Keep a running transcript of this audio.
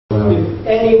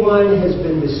anyone has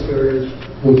been discouraged,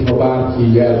 hogyha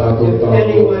bárki elváltotta, if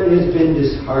anyone has been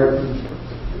disheartened,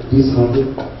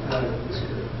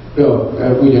 ja,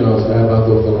 ugyanaz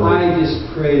elváltotta. I just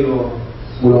pray, Lord,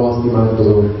 Uram, azt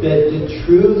imádkozom, that the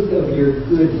truth of your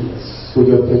goodness hogy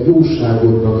a te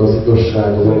jóságodnak az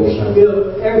igazsága, will valósága,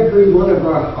 fill every one of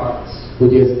our hearts,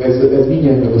 hogy ez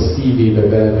mindjárt a szívébe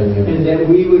belemenjen, and that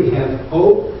we would have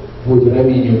hope, hogy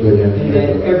reményünk legyen, and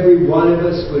that every one of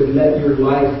us would let your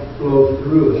life flow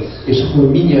through us és akkor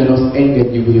mindjárt azt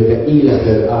engedjük, hogy a te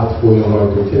életed átfoljon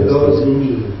rajtunk to those keresztül. in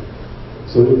need.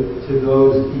 Szóval To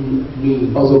those in need.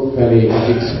 azok felé,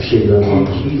 akik szükségben In vannak.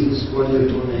 Jesus'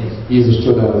 wonderful name. Jézus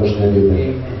csodálatos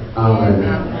nevében. Amen.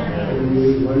 Can we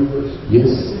read one verse?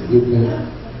 Yes, you can.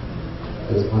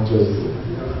 As much as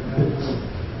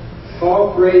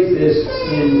Paul prays this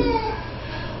in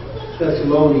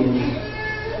Thessalonians.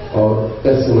 a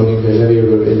Tesszalonikai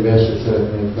levélből egy verset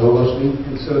szeretnénk olvasni.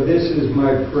 And so this is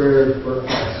my prayer for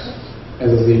us.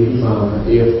 Ez az én imám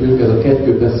értünk, ez a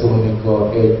 2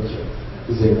 Tesszalonika 1,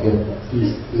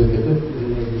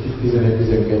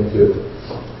 11-12.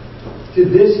 To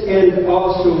this end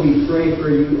also we pray for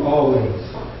you always.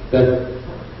 Tehát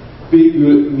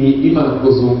végül mi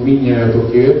imádkozunk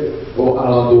mindnyájatokért,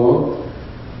 állandóan,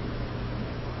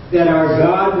 that our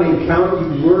God may count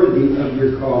you worthy of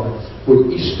your calling,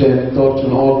 hogy Isten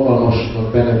tartson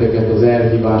alkalmasnak benneteket az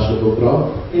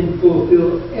elhívásotokra, and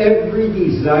fulfill every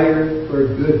desire for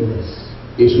goodness,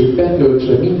 és hogy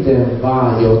betöltse minden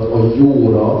vágyat a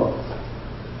jóra,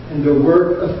 and the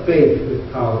work of faith with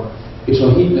power. és a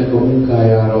hitnek a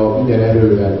munkájára minden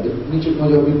erővel. Nincs csak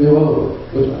magyar Biblia valahol?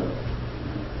 Bocsánat.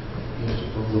 Nincs csak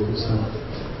angol hozzám.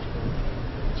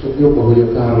 Csak jobb, ahogy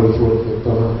a Károly fordított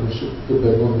talán, és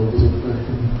többet gondolkozott meg.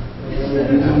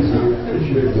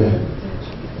 De.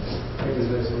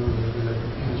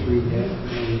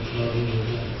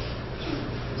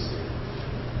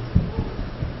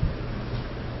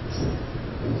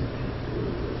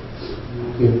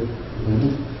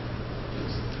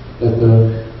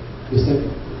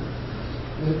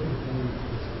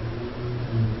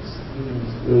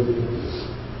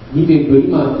 Mindékből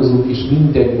imádkozunk is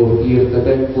mindenkor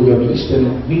értetek, hogy a mi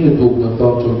Istenünk méltóknak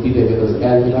tartson titeket az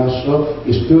elhívásra,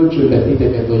 és töltsön be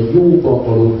titeket a jóban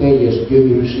való teljes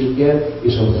gyönyörűséggel,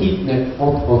 és a hitnek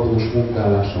hathatós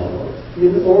munkálásával.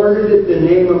 In order that the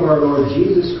name of our Lord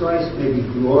Jesus Christ may be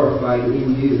glorified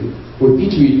in you, hogy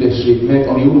dicsőítessék meg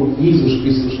a mi Úrunk Jézus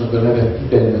Krisztusnak a nevet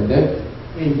ti bennetek,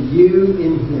 and you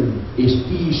in Him, és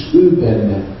ti is ő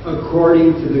benne,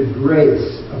 according to the grace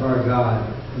of our God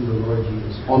and the Lord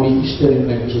Jesus Christ. ami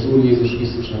Istenünknek és az Úr Jézus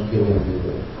Krisztusnak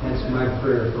kegyelméből. That's my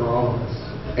prayer for all of us.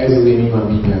 Ez az én imám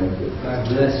mindjárt.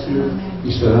 God bless you.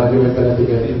 Isten áldja meg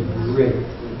benneteket. It's great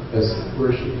Ez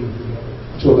worshiping together.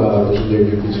 csodálatos, hogy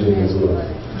együtt dicsérjük az Urat.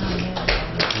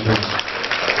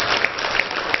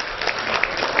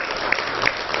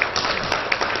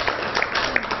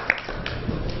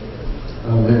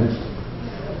 Amen.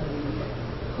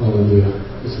 Halleluja.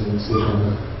 Köszönjük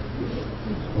szépen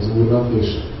az Úrnak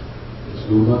és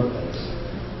Úrnak.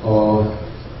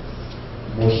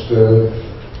 Most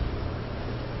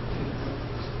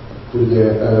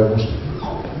ugye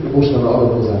mostan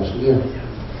adakozás, ugye?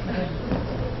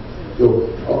 Jó,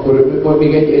 akkor majd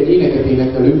még egy éneket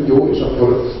énekelünk, jó, és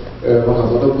akkor van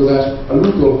az adakozás. A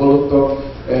Lutól hallottak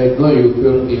egy nagyon jó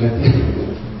történetet.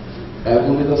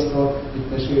 Elmondod azt,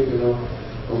 itt meséltél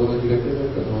abban a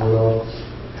gyülekezetben, ahol a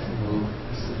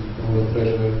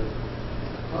treasure.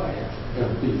 Ja,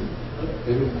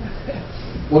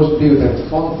 most délután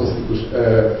fantasztikus,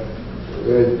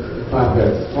 pár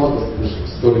perc, fantasztikus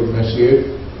sztorit mesélt.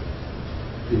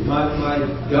 My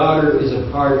daughter is a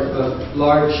part of a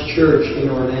large church in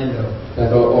Orlando.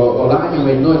 Tehát a lányom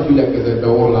egy nagy gyülekezetben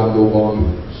Orlandóban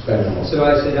benne. So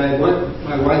I said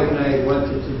my wife and I wanted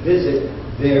to visit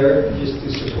there just to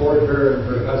support her and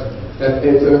her husband.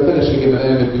 Tehát a feleségemmel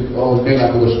elmentünk, ahogy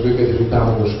meglátogassuk őket és hogy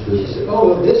támogassuk She őket. said, oh,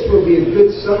 well, this will be a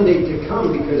good Sunday to come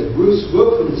because Bruce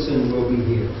Wilkinson will be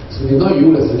here. Szóval nagyon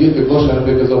jó lesz, hogy jöttök vasárnap,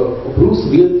 ez a Bruce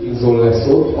Wilkinson lesz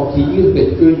ott, aki írt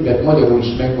egy könyvet, magyarul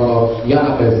is megvan, a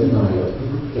Jábez imája.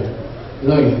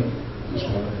 Nagyon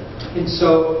ismerem. And so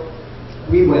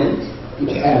we went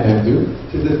És elmentünk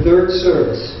to the third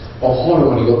service.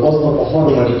 aznap a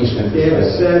harmadik Isten They have a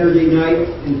tisztelet. Saturday night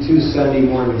and 2 Sunday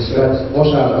morning services. Tehát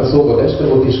vasárnap, szombat este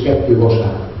volt és 2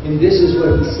 vasárnap. And this is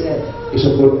what he said. És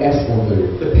akkor ezt mondta ő.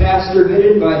 The pastor had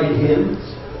invited him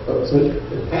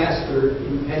The pastor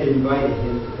had invited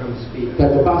him to come speak.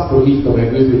 Tehát a pásztor hívta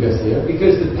meg őt, hogy beszél.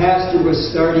 Because the pastor was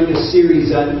starting a series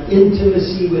on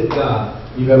intimacy with God.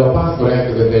 Mivel a pásztor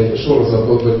elkezdett egy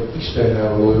sorozatot, hogy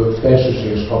Istennel való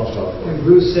felsőséges kapcsolat. And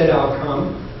Bruce said, I'll come.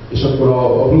 És akkor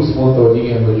a Bruce mondta, hogy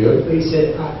igen, hogy jön. But he said,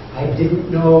 I didn't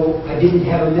know, I didn't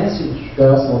have a message. De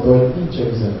azt mondta, hogy nincsen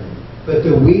üzenet. But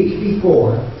the week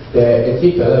before, de egy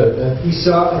héttel előtte he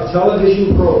saw a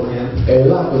television program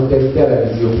látott egy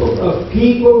televízió program of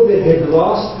people that had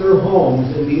lost their homes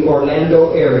in the Orlando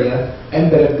area.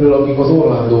 Emberekről, akik az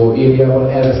Orlando ériában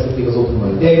elvesztették az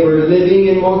otthonaikat. They were living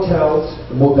in motels.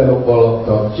 Motelokban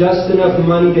laktak. Just enough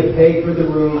money to pay for the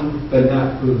room, but not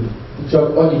food.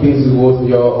 Csak annyi pénzük volt,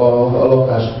 hogy a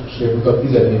lakásért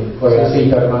fizetni, vagy a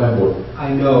székre már nem volt.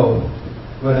 I know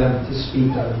what I'm to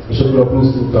speak of. És akkor a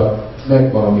plusz tudta,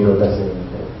 megvan, amiről beszélünk.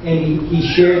 And he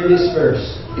shared this verse.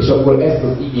 És akkor ezt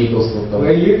az igét osztotta.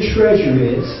 Where your treasure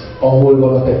is, ahol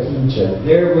van a te kincsed,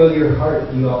 there will your heart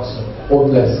be also.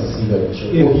 Ott lesz a szíved is.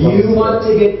 If you want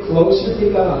to get closer to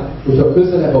God, hogyha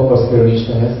közelebb akarsz kerülni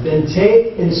Istenhez, then take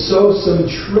and sow some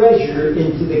treasure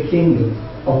into the kingdom.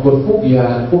 Akkor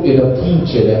fogjad a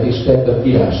kincsedet és tedd a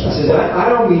királyságba. He says, I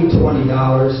don't mean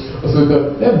 $20. Azt mondta,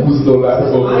 nem $20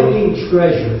 I mean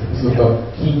treasure. Azt mondta,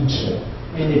 kincset.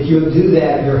 And if you'll do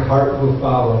that, your heart will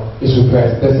follow. És ha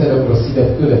ezt teszed, akkor a szíved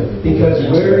követni. Because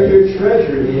where your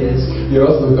treasure is, én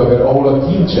azt mondtam, mert ahol a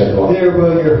kincsed van, there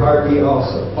will your heart be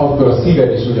also. Akkor a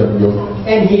szíved is ugyanúgy ott.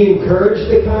 And he encouraged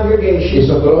the congregation és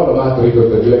akkor arra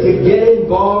bátorított a to get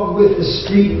involved with the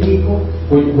street people.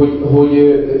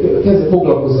 hogy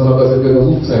foglalkozzanak ezekkel az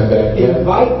utcaemberekkel.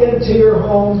 Invite them to your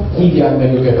home. Hívják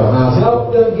meg őket a házba.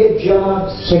 Help them get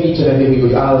jobs. Segítsenek nekik,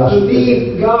 hogy állást. Believe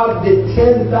God that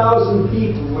 10,000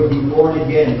 people would be born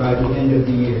again by the end of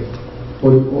the year.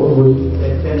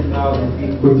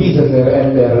 Hogy 10,000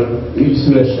 ember így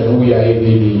szülessen újjá év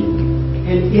végéig.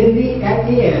 And at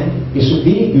the end, és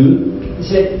végül, he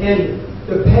said, and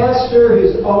the pastor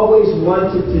has always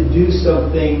wanted to do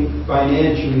something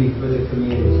financially for the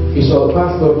community. És a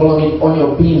pásztor valami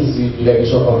pénzügyileg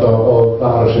is akarta a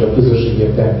városért, a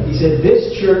közösségért tenni. He said this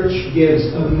church gives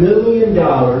 $1 million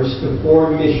to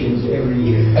foreign missions every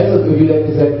year. Ez a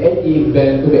gyülekezet egy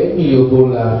évben kb. $1 millió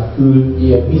küld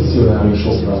ilyen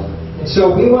misszionáriusokra. And so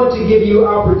we want to give you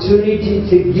opportunity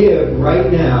to give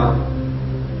right now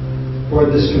for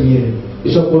this community.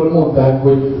 És akkor mondták,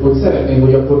 hogy szeretnénk,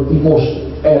 hogy akkor ti most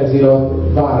ezért a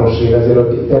városért, ezért a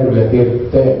területért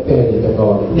tegyetek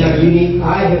valamit. Now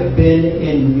I have been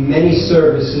in many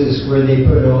services where they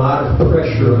put a lot of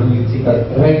pressure on you to get.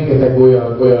 Rengeteg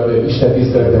olyan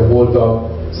istentiszteletek voltak,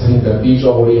 szerintem ti is,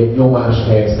 ahol ilyen nyomás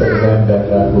helyeztek az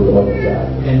emberrel, hogy adják.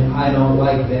 And I don't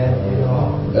like that at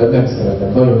all. Nem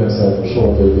szeretem, nagyon nem szeretem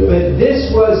soha többé. But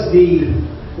this was the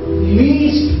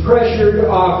least pressured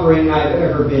offering I've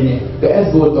ever been in. De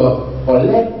ez volt a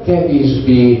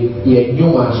legkevésbé ilyen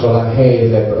nyomás alá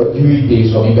helyezett a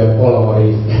gyűjtés, amiben valaha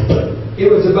részt vettem.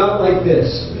 It was about like this.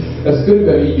 Ez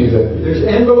körülbelül így nézett. There's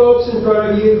envelopes in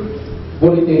front of you.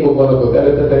 Borítékok vannak ott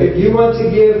előttetek. If you want to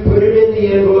give, put it in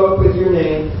the envelope with your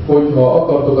name. Hogyha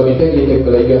akartok adni, tegyétek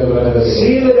bele igazolva a nevezeteket.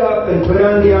 Seal it up and put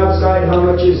on the outside how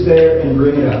much is there and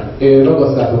bring it up.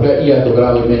 Ragasztátok le, írjátok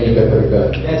rá, hogy mennyit tettek bele.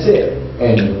 That's it.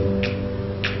 Ennyi.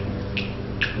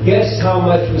 Guess how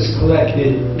much was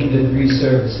collected in the 3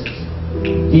 services?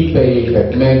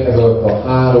 Tippeljétek meg, ez alatt a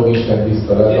 3 Isten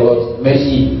tisztelet alatt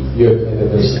mennyi jött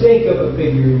nektek. Just think of a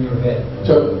figure in your head.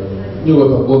 Csak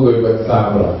nyugodtan gondoljuk egy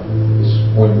számra, és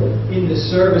mondjuk. In the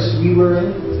service we were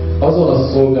in, azon a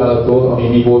szolgálaton, ami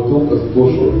mi voltunk, az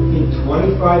utolsó, in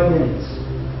 25 minutes.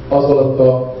 Az alatt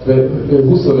a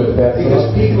 25 perc. Because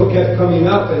people kept coming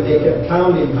up and they kept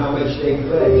counting how much they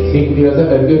pledged. Még az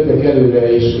emberek jöttek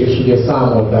előre, és ugye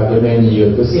számolták, hogy mennyi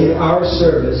jött össze. In our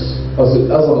service,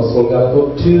 azon a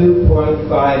szolgálaton $2.5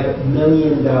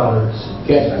 million.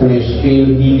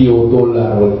 $2,5 millió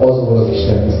azon az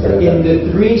Isten tiszteleten. In the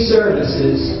 3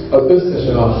 services, az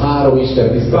összesen a 3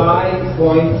 Isten tiszteleten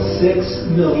 $5.6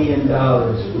 million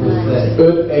was pledged.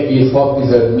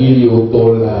 $5,6 millió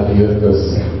jött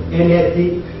össze. And at the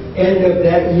end of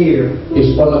that year, és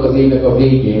annak az évnek a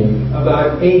végén,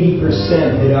 about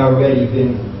 80% had already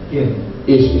been given.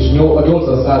 És a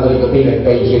 80%-a tényleg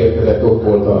be is érkezett, ott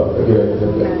volt a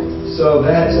gyülekezetben. So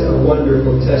that's a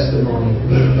wonderful testimony.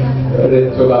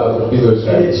 Csodálatos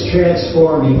bizonyság. And it's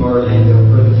transforming Orlando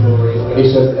for the glory of God.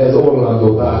 És ez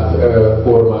Orlandót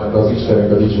átformált az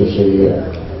Istennek a dicsőségére.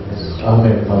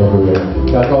 Amen. Halleluja.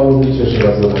 Tehát ahhoz dicsőség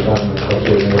az, hogy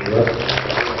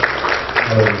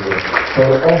Amen. Halleluja.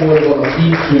 Szóval ahol van a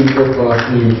kincsünk, ott van a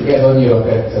szívünk. Ez annyira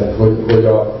tetszett, hogy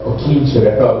a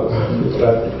kincsre,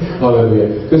 halleluja.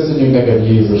 Köszönjük neked,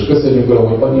 Jézus, köszönjük, Uram,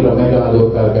 hogy annyira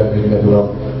megáldottál bennünket, Uram.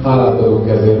 Hálát adunk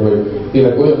ezért, hogy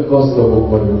tényleg olyan gazdagok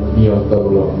vagyunk miattad,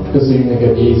 Uram. Köszönjük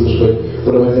neked, Jézus, hogy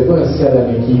Uram, ezek olyan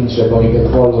szellemi kincsek, amiket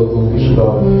hallottunk is,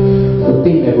 Uram, hogy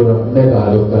tényleg, Uram,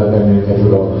 megáldottál bennünket,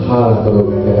 Uram. Hálát adok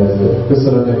neked ezért.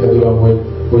 Köszönöm neked, Uram,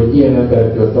 hogy ilyen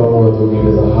embertől tanulhatunk, mint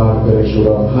ez a Harper is,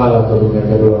 Uram. Hálát adunk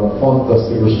neked, Uram,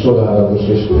 fantasztikus, csodálatos,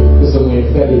 és köszönöm, hogy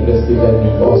felébreszti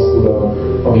bennünk azt, Uram,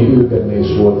 ami ő benne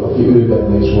is volt, aki ő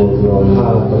benne is volt, Uram.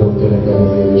 Hálát adunk neked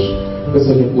ezért is.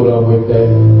 Köszönjük, Uram, hogy Te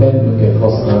bennünket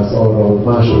használsz arra, hogy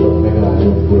másokat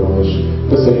megáldjunk, Uram, és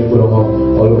köszönjük, Uram,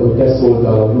 hogy Te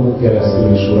szóltál a blún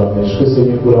keresztül is, Uram, és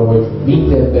köszönjük, Uram, hogy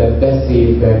mindenben,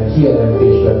 beszédben,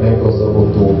 kijelentésben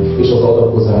meggazdagodtunk, és az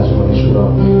adakozásban is,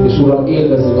 Uram. És Uram,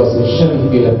 élvezzük azt, hogy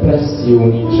semmiféle presszió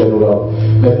nincsen, Uram,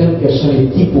 mert nem kell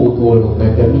semmit kipótolnunk,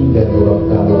 mert Te mindent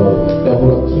adtál, Uram. De ahol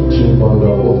a kincsünk van,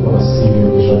 Uram, ott van a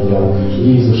szívünk is, Atyám,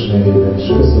 Jézus nevében, és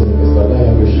köszönjük ezt a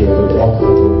lehetőséget, hogy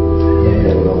adhatunk.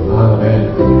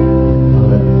 Amen.